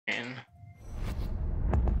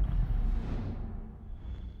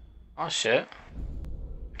Oh shit.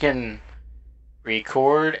 I can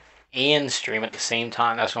record and stream at the same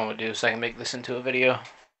time. That's what I'm gonna do, so I can make this into a video.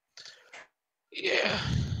 Yeah.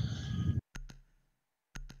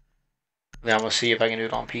 Then I'm gonna see if I can do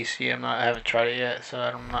it on PC. I haven't tried it yet, so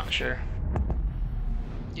I'm not sure.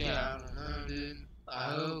 Yeah, I don't know, dude. I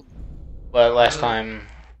hope. But last time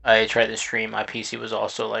I tried to stream, my PC was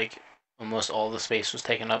also like almost all the space was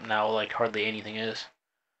taken up. Now like hardly anything is.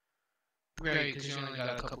 Great, because you only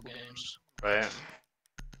got a couple games. Right.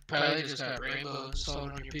 Probably just got Rainbow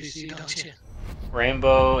installed on your PC, don't you?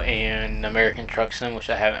 Rainbow and American Truck Sim, which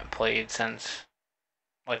I haven't played since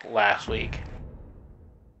like last week.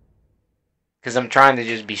 Because I'm trying to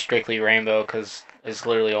just be strictly Rainbow, because it's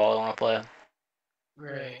literally all I want to play.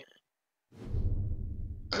 Right.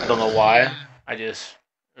 I don't know why. I just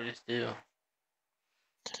do.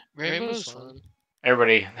 Rainbow's fun.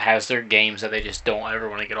 Everybody has their games that they just don't ever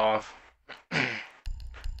want to get off.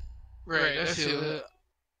 Right, I feel it.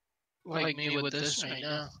 Like me with this right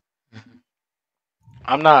now.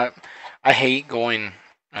 I'm not. I hate going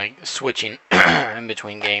like switching in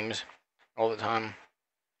between games all the time.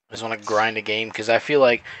 I just want to grind a game because I feel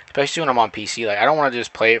like, especially when I'm on PC, like I don't want to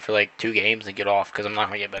just play it for like 2 games and get off because I'm not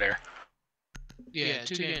gonna get better. Yeah,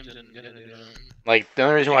 2 games isn't gonna do that. Like the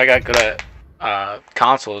only reason why I got good at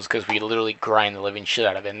console is because we literally grind the living shit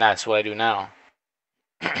out of it, and that's what I do now.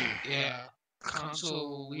 Yeah.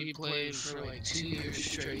 Console, we played for like 2 years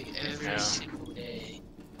straight every single day.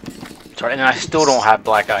 Sorry, and I still don't have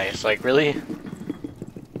black ice. Like really?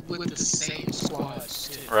 With the same squads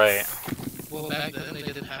too. Right. Well, back then they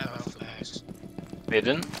didn't have alpha packs. They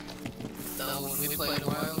didn't? No, when we played a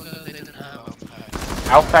while ago, they didn't have alpha packs.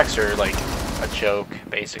 Alpha packs are like a joke,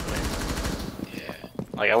 basically. Yeah.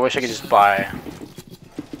 Like I wish I could just buy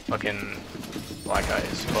fucking black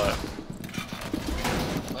ice, but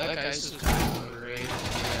Black ice is kind of overrated.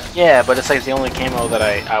 yeah, but it's like the only camo that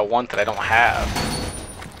I want that I don't have.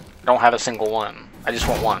 I don't have a single one. I just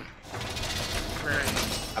want one. Right.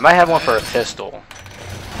 I might have one for a pistol.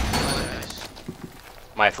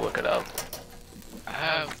 Might have to look it up. I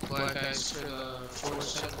have black ice for the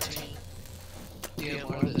 417.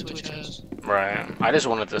 DMR that Twitch has. Right. I just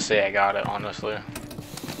wanted to say I got it, honestly.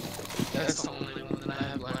 That's the only one that I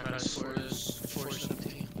have black ice for is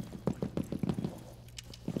 417.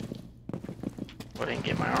 I didn't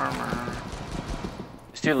get my armor.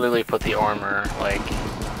 This dude literally put the armor, like...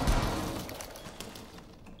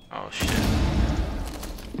 Oh shit.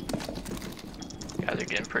 Guys are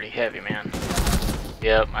getting pretty heavy, man.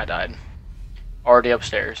 Yep, I died. Already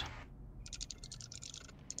upstairs.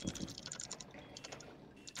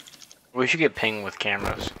 We should get pinged with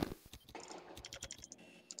cameras.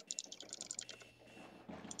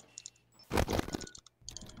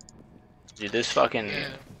 Dude, this fucking... Yeah.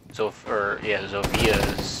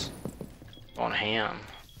 Zophia's on ham.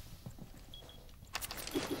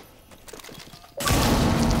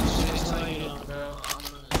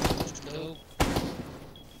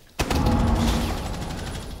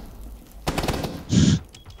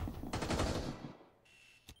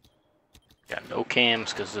 Got no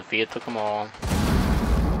cams because Zofia took them all.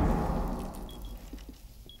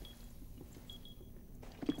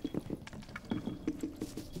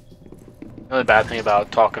 Another bad thing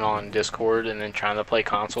about talking on Discord and then trying to play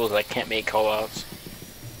console is I can't make callouts.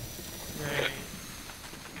 Right.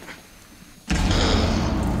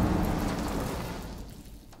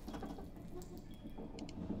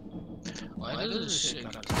 Why does this shit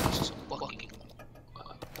got so fucking...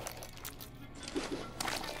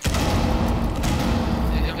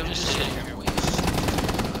 I'm just sitting here waiting.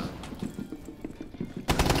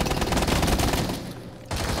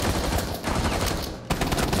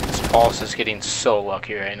 This Pulse is getting so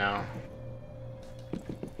lucky right now.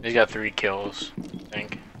 He's got 3 kills, I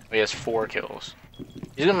think. He has 4 kills.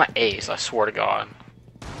 He's got my ace, I swear to God.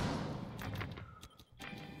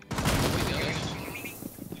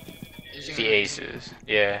 The aces,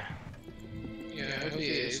 yeah. Yeah, I have the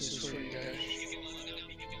aces for you guys.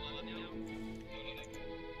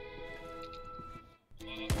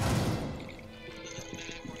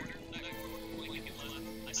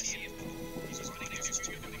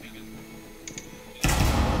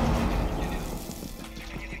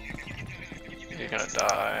 He's gonna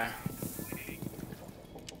die.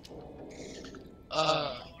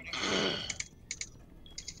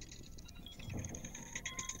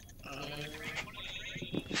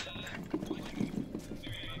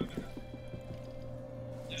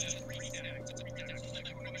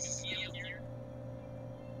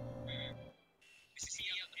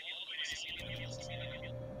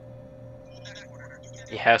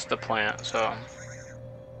 He has to plant, so...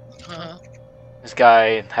 Huh? This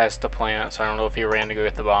guy has the plant, so I don't know if he ran to go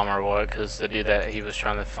get the bomb or what, because the dude that he was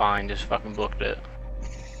trying to find just fucking booked it.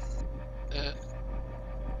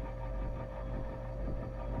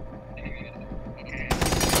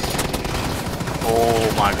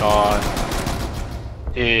 Oh my god.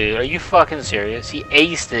 Dude, are you fucking serious? He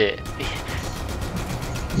aced it.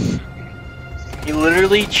 He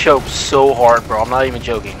literally choked so hard, bro. I'm not even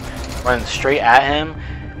joking. Run straight at him,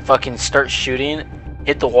 fucking start shooting,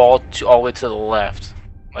 hit the wall all the way to the left.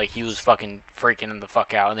 Like, he was fucking freaking him the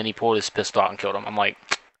fuck out, and then he pulled his pistol out and killed him. I'm like,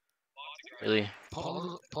 really?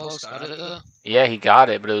 Paul's got it though? Yeah, he got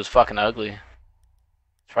it, but it was fucking ugly.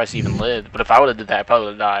 Twice he even lived. But if I would have did that, I probably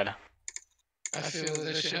would have died. I feel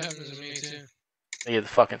that shit happens to me too. Yeah, the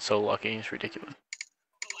fucking so lucky. It's ridiculous.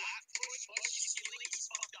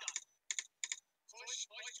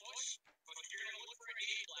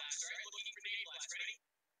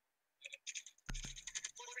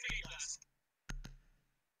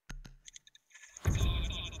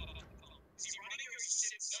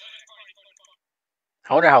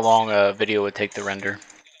 I wonder how long a video would take to render.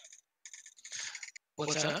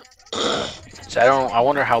 What's that? So I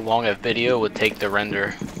wonder how long a video would take to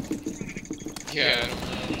render. Yeah,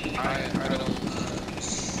 I don't.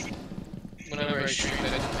 Whenever I stream, I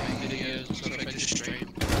don't make videos and stuff. I just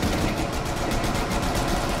stream.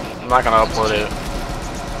 I'm not gonna upload it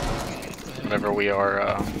whenever we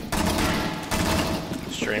are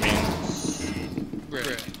streaming.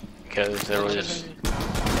 Right. Because there was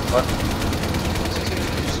what?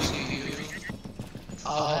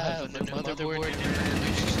 I'll have a new motherboard and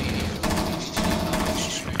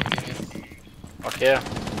Fuck yeah.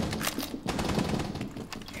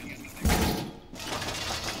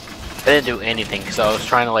 I didn't do anything because I was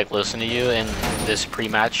trying to like listen to you and this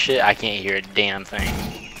pre-match shit. I can't hear a damn thing.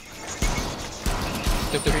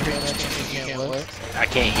 The pre-match you can't what? I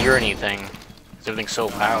can't hear anything. Everything's so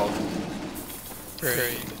loud.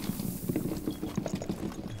 Right.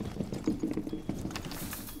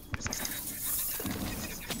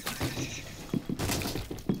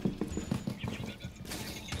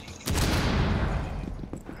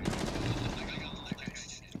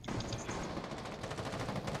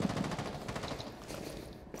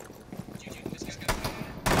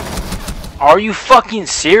 Are you fucking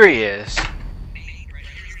serious?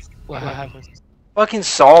 What happened? Fucking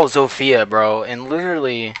saw Zofia, bro, and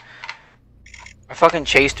literally, I fucking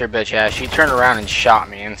chased her bitch ass. She turned around and shot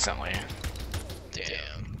me instantly.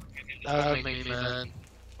 Damn. That would make me mad.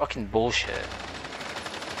 Fucking bullshit.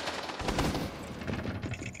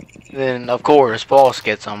 Then, of course, Boss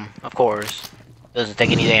gets him. Of course. Doesn't take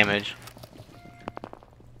any damage.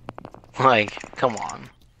 Like, come on.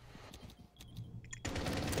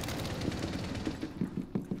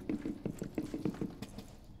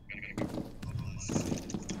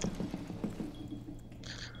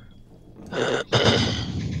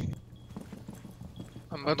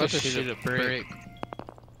 I'm about to shoot a break.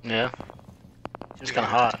 Yeah. It's kinda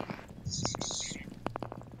hot.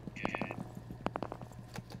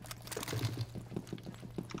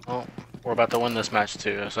 Well, we're about to win this match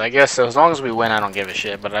too, so I guess as long as we win, I don't give a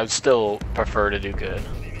shit, but I'd still prefer to do good.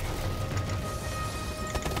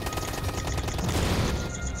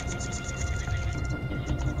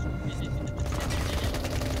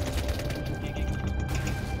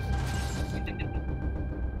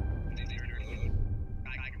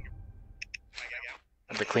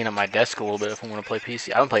 I have to clean up my desk a little bit if I want to play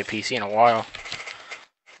PC. I haven't played PC in a while.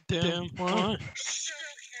 Damn, why?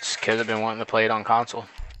 Just because I've been wanting to play it on console.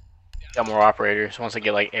 Got more operators. Once I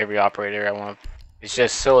get like every operator I want. It's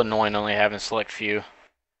just so annoying only having select few.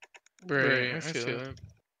 Right, I feel it.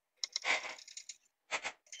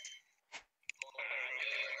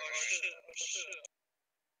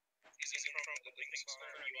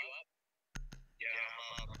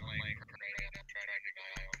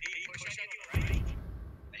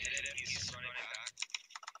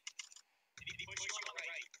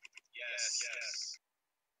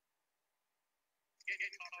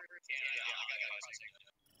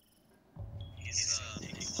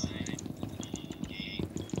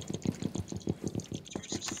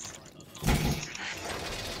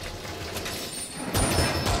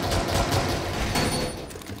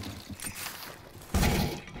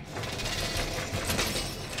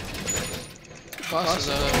 Boss is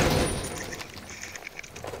up.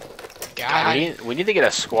 We need to get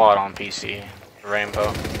a squad on PC.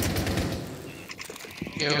 Rainbow.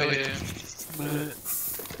 Yeah.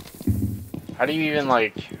 How do you even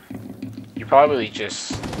like? You probably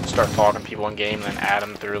just start talking to people in game and then add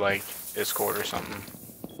them through like Discord or something.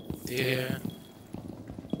 Yeah.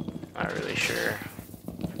 Not really sure.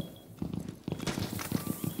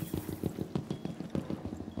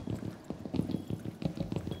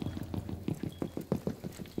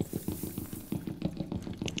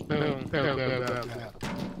 I don't know.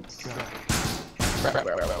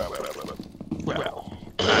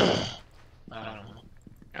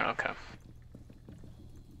 Okay.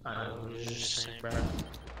 I don't know. It was just saying, bro.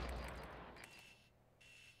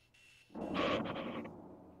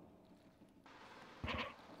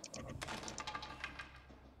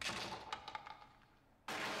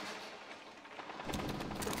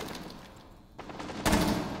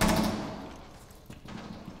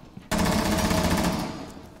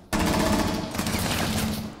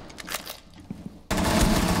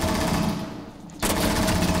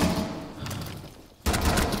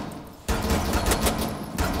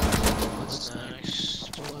 What's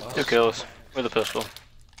next? 2 kills with a pistol.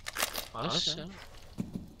 Awesome.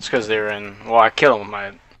 It's because they were in. Well, I killed them with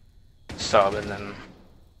my sub, and then.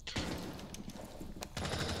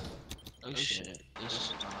 Oh shit. This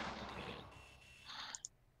is not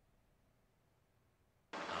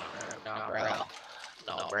good. No, bro.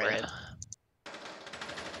 No, bro.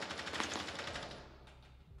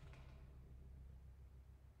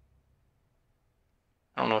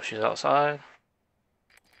 I don't know if she's outside.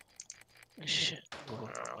 Shit.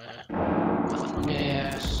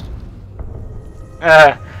 Yes.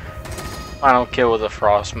 Final kill with a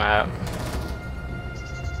frost map.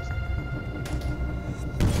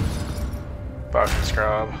 Fucking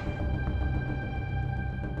scrub.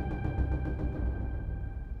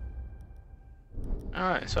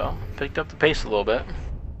 Alright, so picked up the pace a little bit.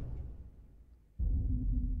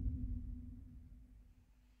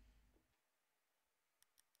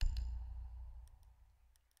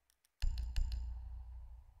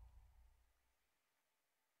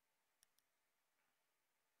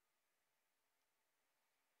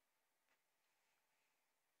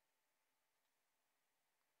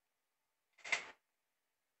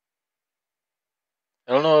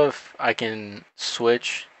 I don't know if I can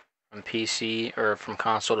switch from PC or from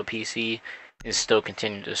console to PC and still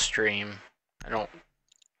continue to stream. I don't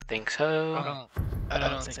think so. I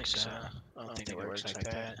don't think so. I don't think it works like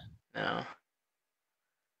that. No.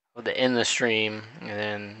 Well, to end the stream and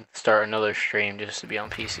then start another stream just to be on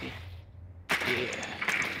PC. Yeah.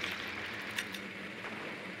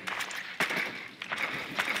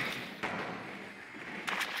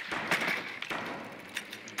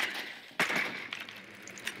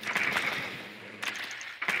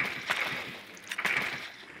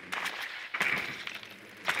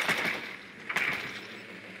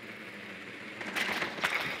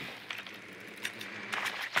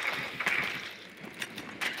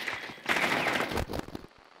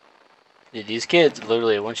 Dude, these kids,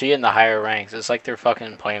 literally, once you get in the higher ranks, it's like they're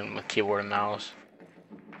fucking playing with keyboard and mouse.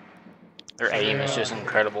 Their aim is just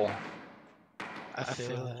incredible. I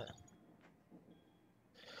feel that.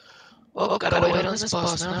 Well, gotta wait on this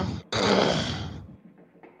boss now.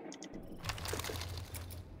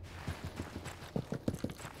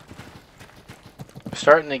 I'm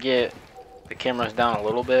starting to get the cameras down a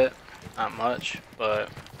little bit. Not much, but...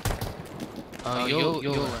 You'll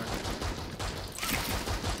learn.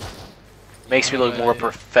 Makes me look more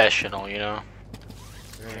professional, you know?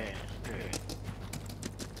 Right.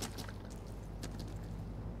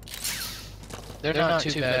 They're not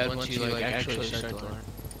too bad once you like actually start to learn.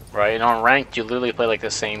 Right, and on ranked, you literally play like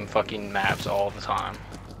the same fucking maps all the time.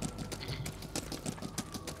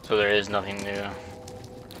 So there is nothing new.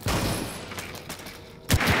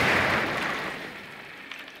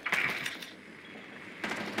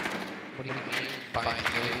 What do you mean by new?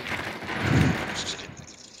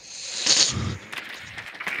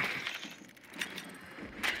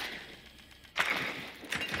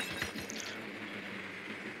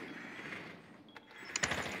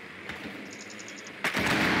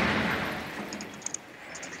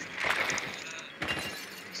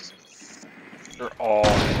 They're all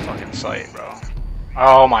in fucking sight, bro.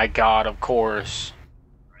 Oh my god, of course.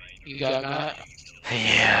 You got that?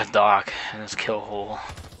 Yeah, Doc, in his kill hole.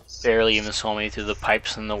 Barely even saw me through the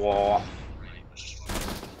pipes in the wall.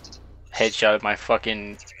 Headshot my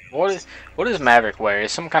fucking... What is Maverick wear?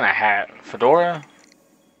 It's some kind of hat. Fedora?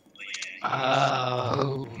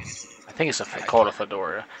 Oh. I think it's called a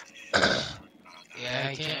fedora. Yeah,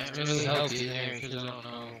 I can't really help you there because I don't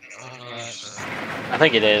know that stuff. I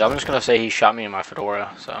think it is. I'm just gonna say he shot me in my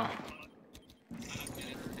fedora, so...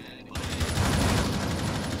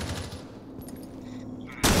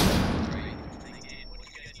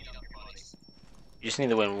 You just need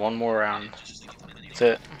to win one more round. That's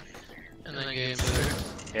it. And then game's over.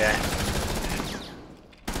 Yeah.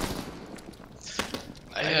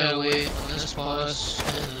 I gotta wait on this boss,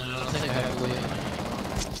 and I don't think I have to wait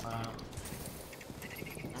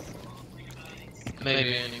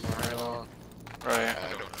maybe anymore at all. Right.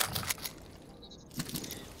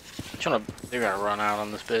 They're gonna run out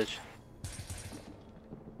on this bitch.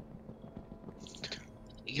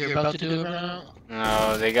 You're about to do it right now?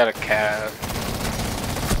 No, they got a cab.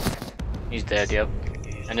 He's dead, yep.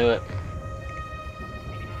 I knew it.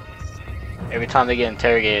 Every time they get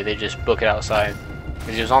interrogated, they just book it outside.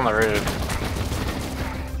 Because he was on the roof.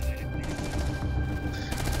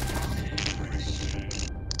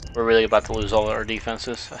 We're really about to lose all our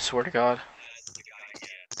defenses, I swear to God.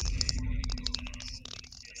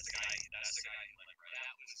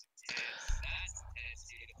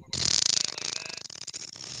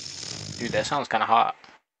 Dude, that sounds kind of hot.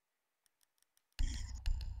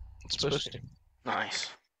 It's supposed to. Nice.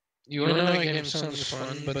 You wanna know my game sounds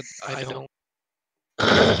fun, but I don't.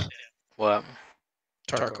 What?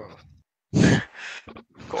 Tarkov.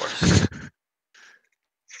 Of course.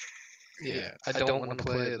 Yeah, I don't want to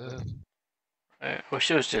play it though. I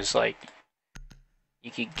wish it was just like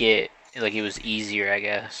you could get like it was easier, I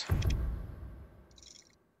guess.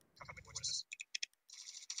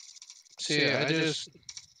 See,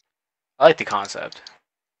 I like the concept.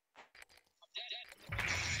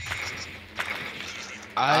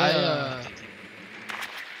 I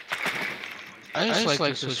just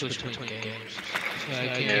like to switch between games.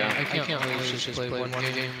 Yeah, I can't always just play one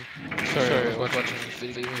game. Sorry, I was watching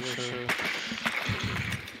videos, so...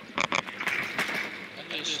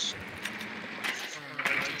 I just...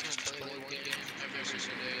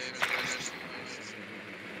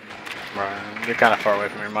 Right, you're kind of far away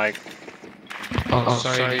from your mic. Oh,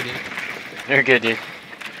 sorry, dude. You're good, dude.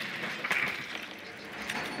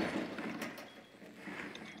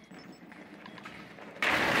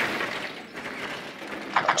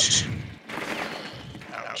 Ouch.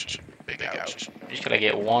 Ouch. Big ouch. You just gotta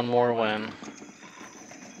get one more win.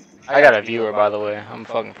 I got a viewer, by the way. I'm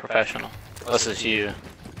fucking professional. Unless it's you.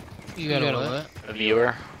 You got a what? A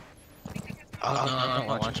viewer. Oh, no, I'm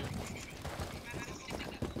not watching.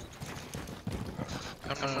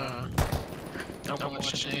 I'm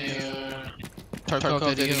watching a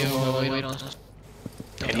Tarkov video while I wait on this.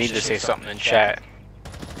 They need to say something in chat.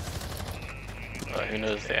 But who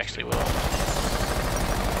knows if they actually will.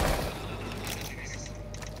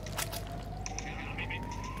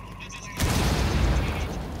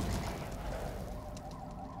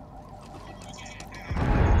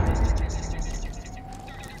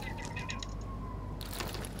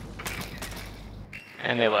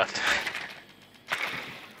 And they left.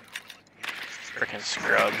 Frickin'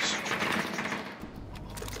 scrubs.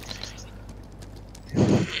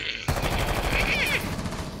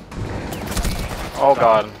 Oh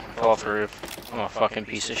god, I fell off the roof. I'm a fucking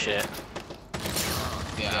piece of shit.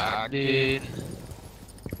 Yeah, dude.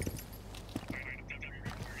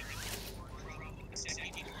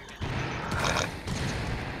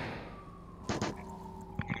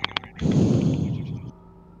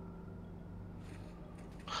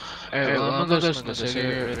 Alright, well, I'm gonna go smoke a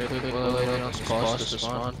cigarette real quick while I wait on some boss to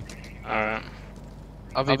spawn. Alright.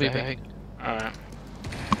 I'll be back. Alright.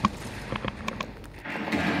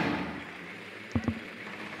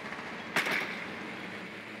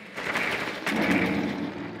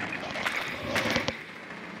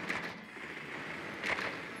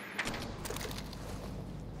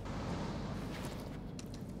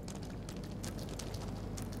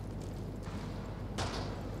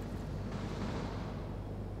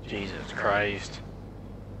 Jesus Christ.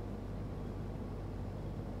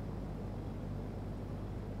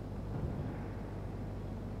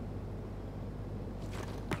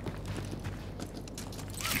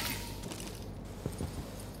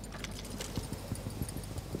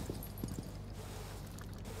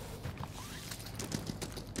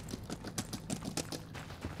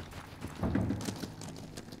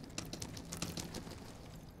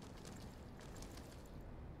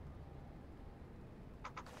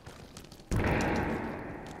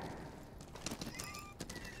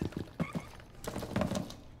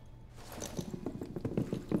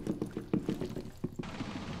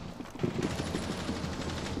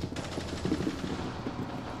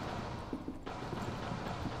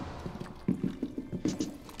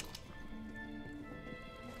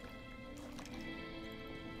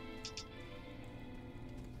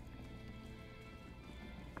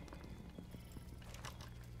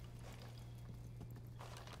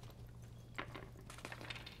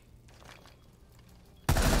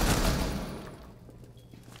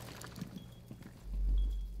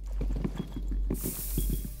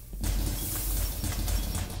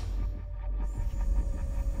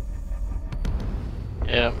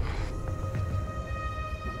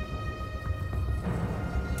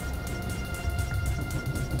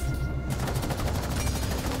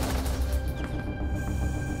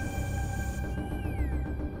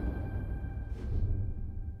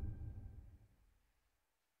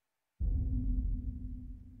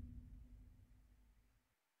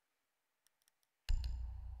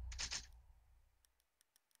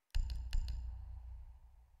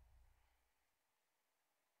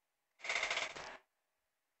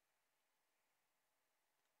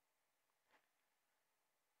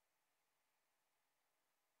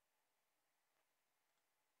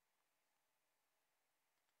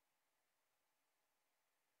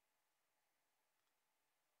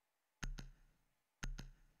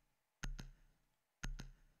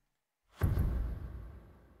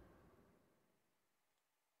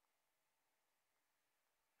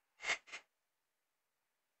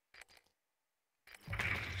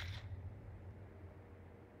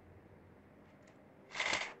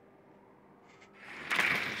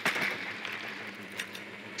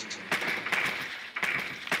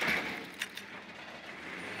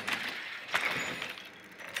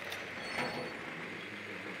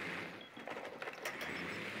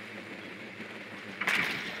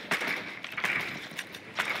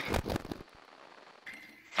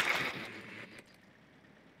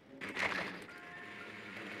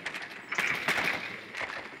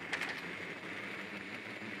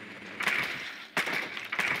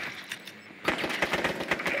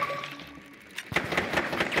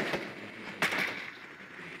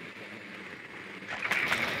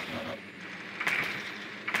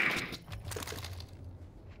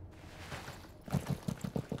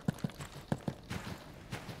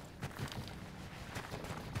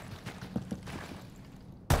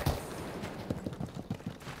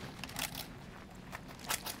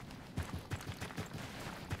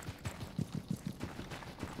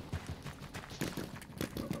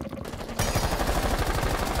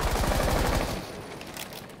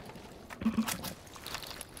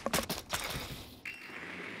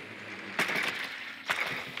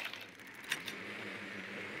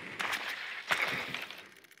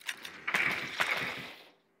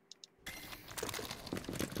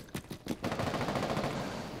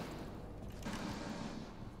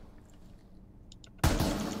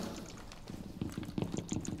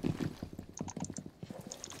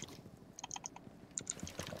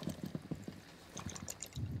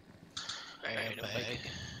 hit him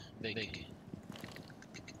big.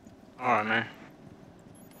 Alright, man.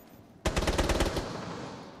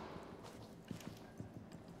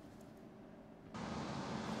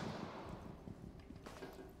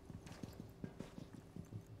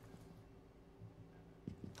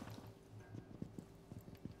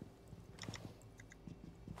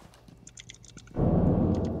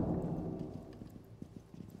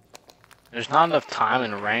 There's not enough time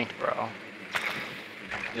in ranked, bro.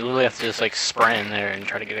 You literally have to just like sprint in there and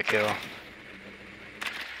try to get a kill.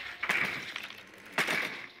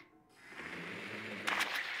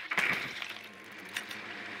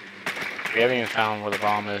 We haven't even found where the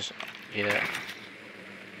bomb is yet.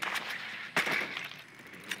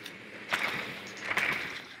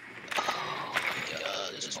 Oh my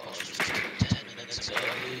god, this was just 10 minutes ago,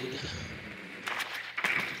 dude.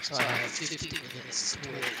 So I have 15 minutes to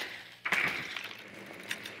wait.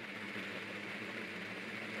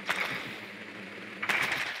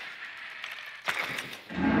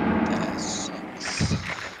 That sucks.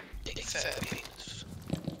 Big fat penis.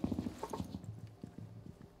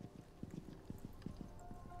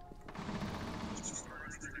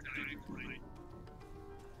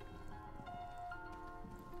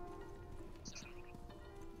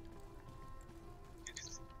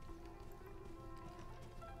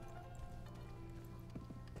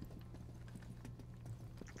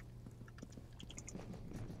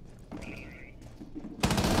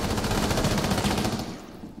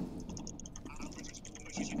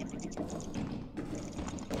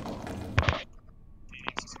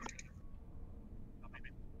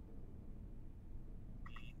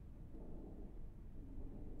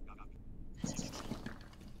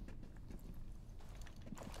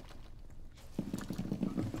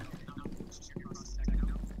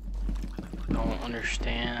 Don't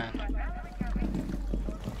understand.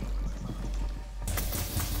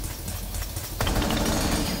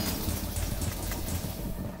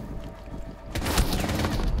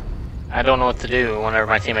 I don't know what to do whenever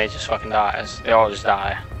my teammate just fucking dies. They all just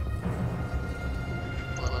die.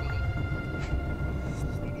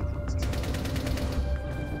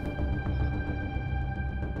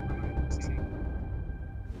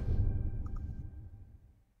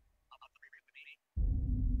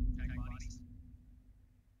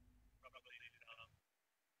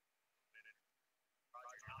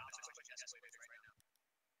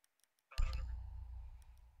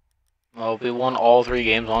 Well, we won all 3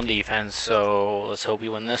 games on defense, so let's hope we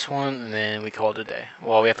win this one, and then we call it a day.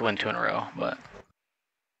 Well, we have to win 2 in a row, but...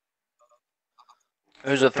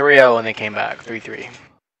 It was a 3-0 and they came back, 3-3.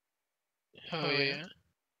 Oh yeah.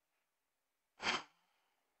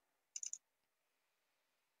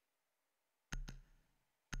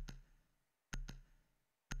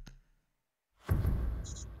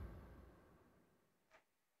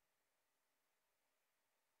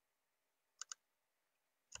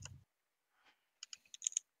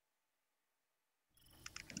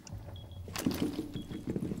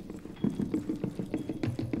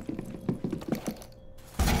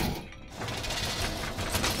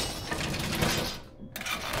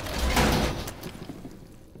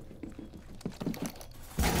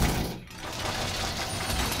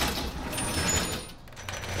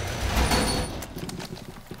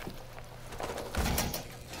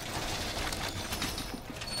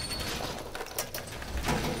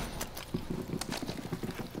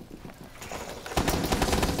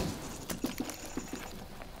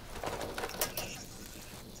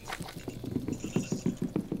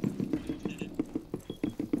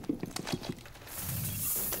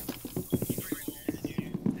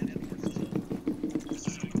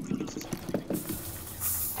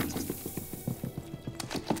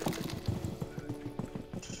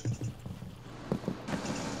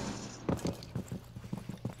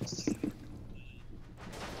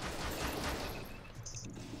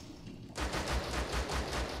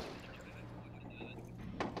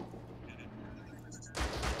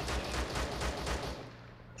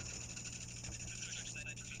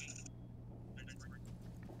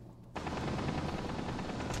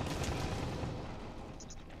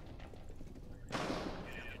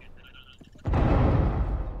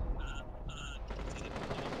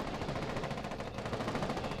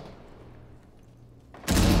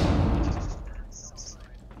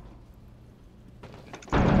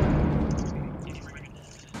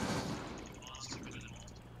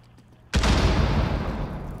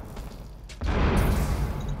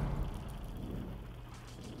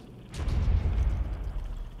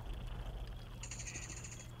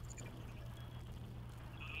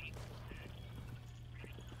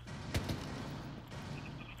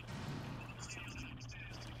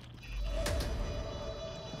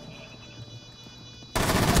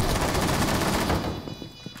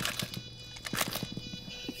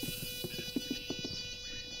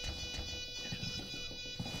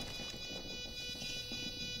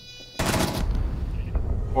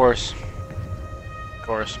 Of course. Of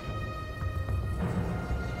course.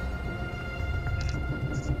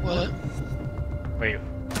 What? Wait.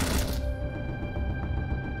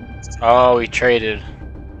 Oh, we traded.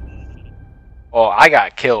 Well, I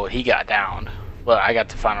got killed. He got downed. But I got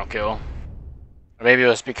the final kill. Or maybe it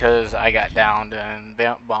was because I got downed and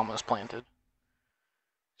the bomb was planted.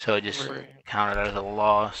 So it just counted as a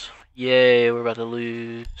loss. Yay, we're about to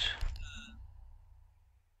lose.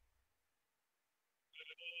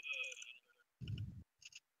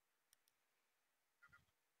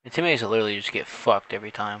 The teammates literally just get fucked every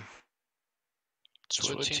time.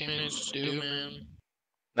 That's what teammates do, man.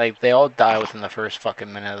 Like, they all die within the first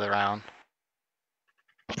fucking minute of the round.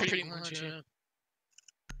 Pretty much, yeah.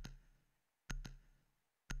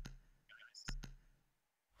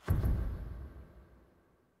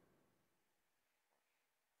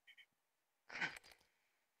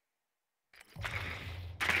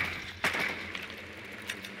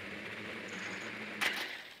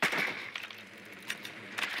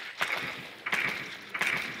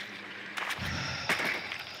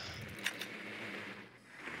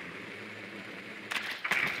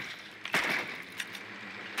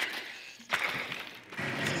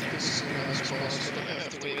 This is the last boss that I have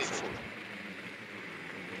to wait for.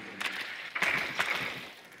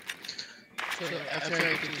 So after I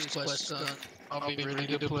get these quests done, I'll be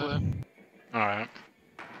ready to play. Alright.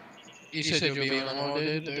 You said you'll be on all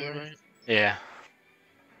day today, right? Yeah.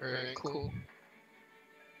 Alright, cool.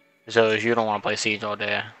 So if you don't want to play Siege all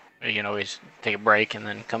day, you can always take a break and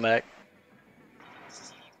then come back.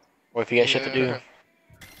 Or if you got shit to do.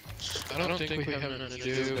 I don't think we have nothing to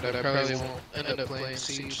do, but I probably won't end up playing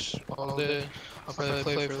Siege all day. I'll probably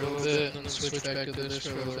play for a little bit, and then switch back to this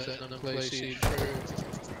for a little bit, and then play Siege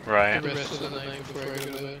for Right. the rest of the night before I go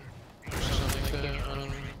to bed. Or something like that, I don't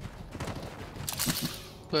know.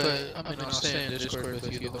 But, I mean, I'll stay in Discord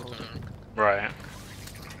with you the whole time. Right.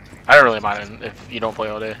 I don't really mind if you don't play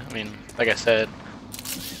all day. I mean, like I said,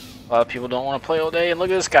 a lot of people don't want to play all day, and look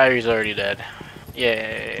at this guy, he's already dead.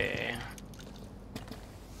 Yay.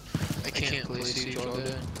 I can't play Siege all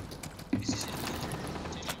day.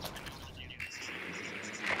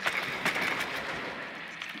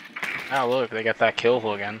 Oh look, they got that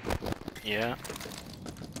kill again. Yeah.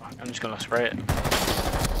 I'm just gonna spray it.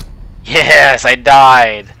 Yes, I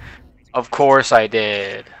died! Of course I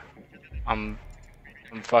did. I'm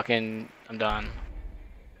done.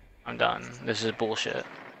 I'm done. This is bullshit.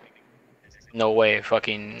 No way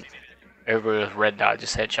fucking everybody with red dot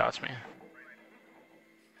just headshots me.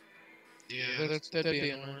 Yeah, that'd be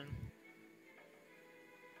annoying.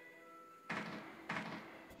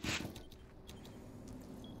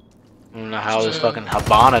 I don't know how this fucking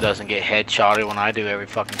Habana doesn't get headshotted when I do every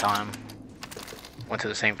fucking time. Went to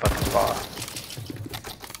the same fucking spot.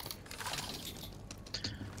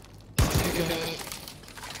 I got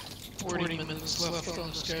 40 minutes left on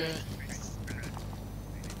this guy.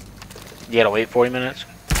 You gotta wait 40 minutes?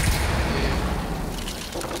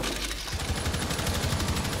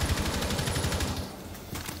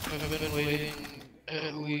 I've been waiting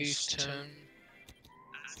at least 10,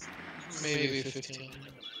 maybe 15 minutes.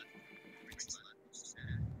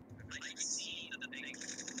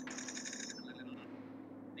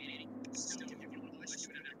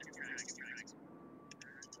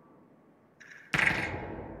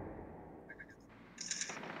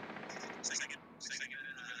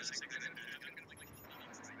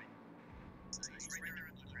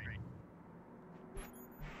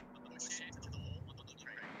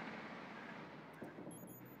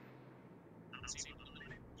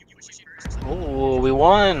 Ooh, we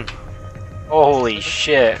won! Holy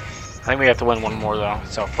shit. I think we have to win one more though,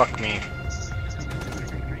 so fuck me.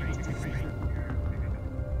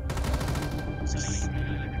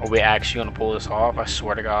 Are we actually gonna pull this off? I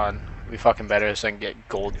swear to god. We fucking better so I can get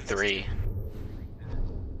gold 3.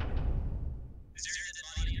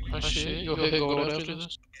 Oh shit, you'll hit gold after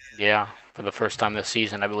this? Yeah, for the first time this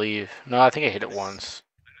season, I believe. No, I think I hit it once.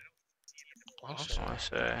 Awesome. I want to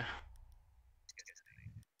say.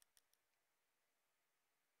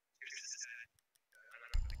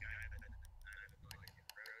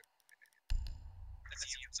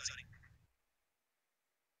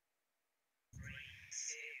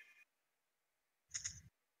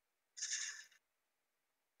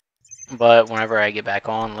 But whenever I get back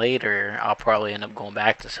on later, I'll probably end up going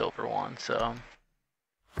back to Silver 1, so.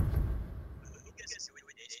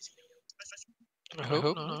 I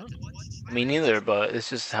hope not. Me neither, but it's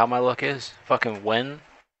just how my luck is. Fucking win.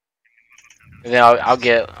 And then I'll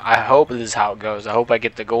get, I hope this is how it goes. I hope I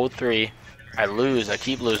get the gold 3. I lose, I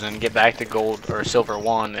keep losing, get back to gold or silver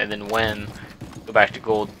 1, and then win, go back to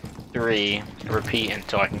gold 3, repeat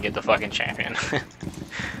until I can get the fucking champion.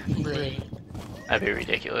 Right. That'd be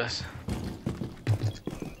ridiculous.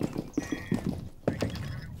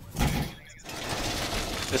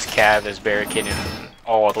 This cab is barricading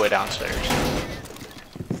all the way downstairs.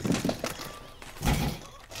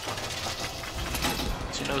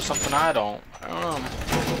 You know something I don't.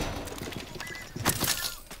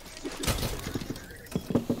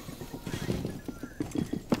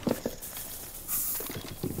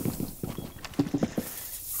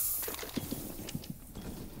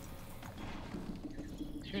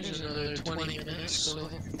 Here's another 20 minutes, so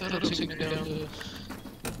that'll take me down to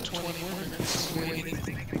 20 more minutes of waiting.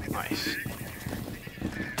 Nice.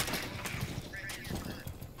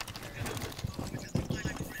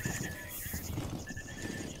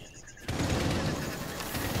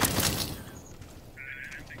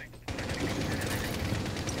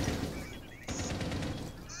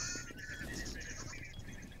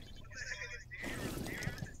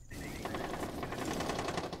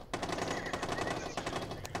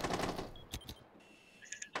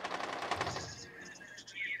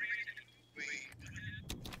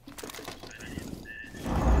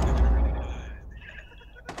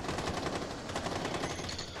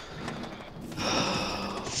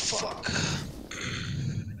 Fuck.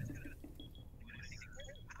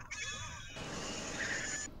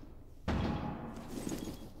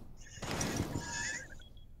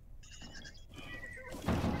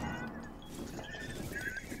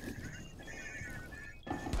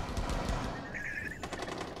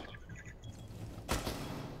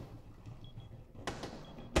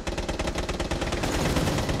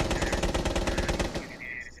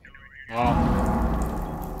 Well,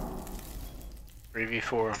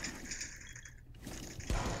 3v4.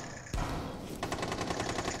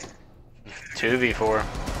 2v4.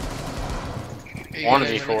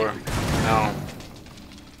 1v4. No.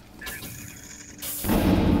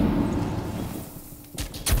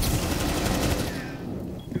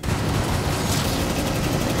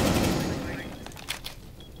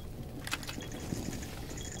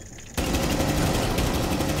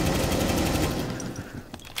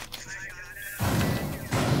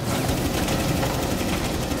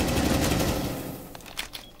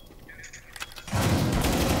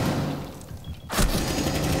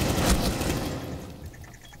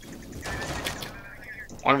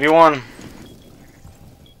 One v one.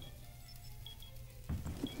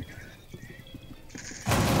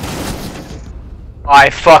 I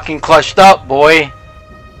fucking clutched up, boy.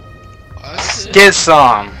 Get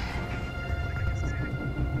some.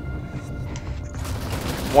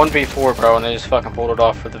 1v4, bro, and they just fucking pulled it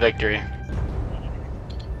off for the victory.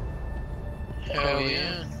 Hell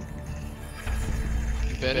yeah.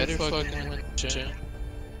 You better fucking win, champ.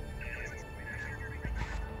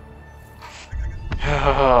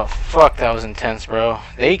 Oh, fuck, that was intense, bro.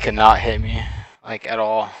 They could not hit me, like, at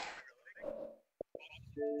all.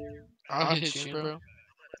 I'll hit you, bro.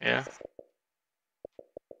 Yeah.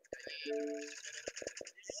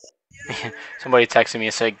 Somebody texted me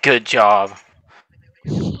and said, "Good job."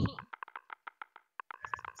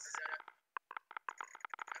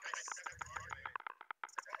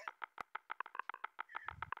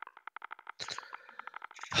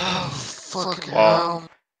 Oh, fucking Well, hell.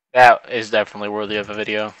 that is definitely worthy of a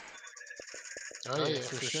video. Oh yeah,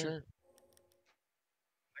 for sure.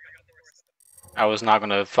 I was not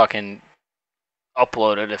gonna fucking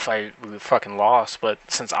upload it if I fucking lost, but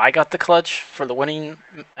since I got the clutch for the winning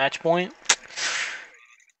match point,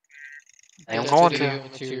 I am going to.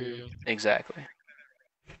 Material. Exactly.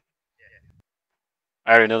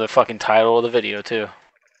 I already know the fucking title of the video too.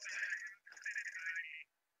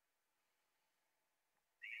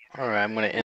 Alright, I'm gonna end